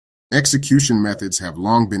Execution methods have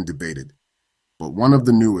long been debated, but one of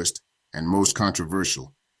the newest and most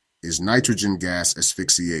controversial is nitrogen gas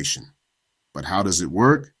asphyxiation. But how does it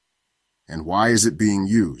work? And why is it being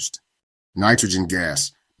used? Nitrogen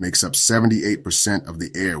gas makes up 78% of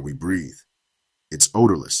the air we breathe. It's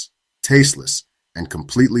odorless, tasteless, and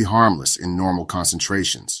completely harmless in normal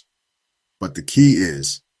concentrations. But the key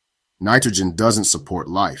is, nitrogen doesn't support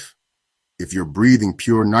life. If you're breathing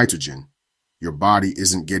pure nitrogen, your body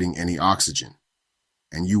isn't getting any oxygen,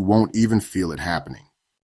 and you won't even feel it happening.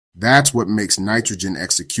 That's what makes nitrogen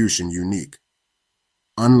execution unique.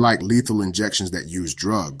 Unlike lethal injections that use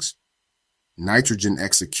drugs, nitrogen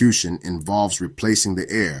execution involves replacing the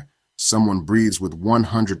air someone breathes with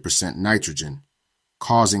 100% nitrogen,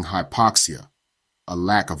 causing hypoxia, a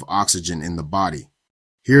lack of oxygen in the body.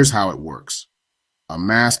 Here's how it works. A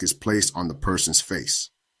mask is placed on the person's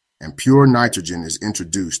face, and pure nitrogen is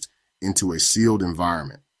introduced into a sealed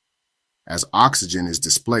environment. As oxygen is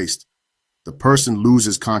displaced, the person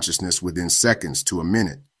loses consciousness within seconds to a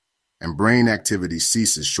minute, and brain activity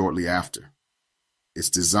ceases shortly after. It's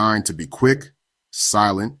designed to be quick,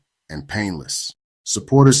 silent, and painless.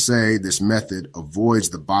 Supporters say this method avoids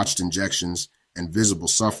the botched injections and visible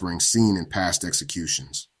suffering seen in past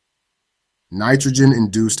executions.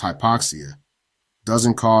 Nitrogen-induced hypoxia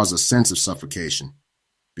doesn't cause a sense of suffocation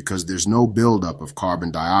because there's no buildup of carbon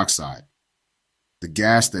dioxide, the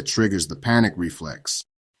gas that triggers the panic reflex.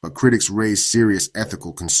 But critics raise serious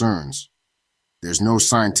ethical concerns. There's no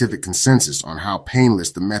scientific consensus on how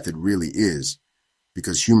painless the method really is,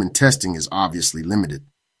 because human testing is obviously limited.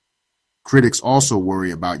 Critics also worry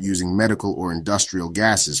about using medical or industrial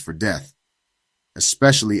gases for death,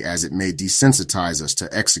 especially as it may desensitize us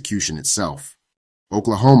to execution itself.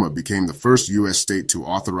 Oklahoma became the first U.S. state to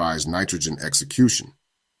authorize nitrogen execution,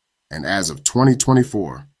 and as of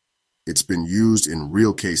 2024, it's been used in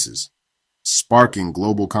real cases, sparking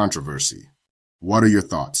global controversy. What are your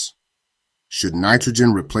thoughts? Should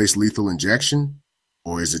nitrogen replace lethal injection,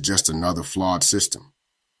 or is it just another flawed system?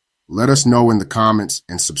 Let us know in the comments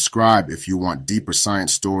and subscribe if you want deeper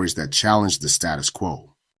science stories that challenge the status quo.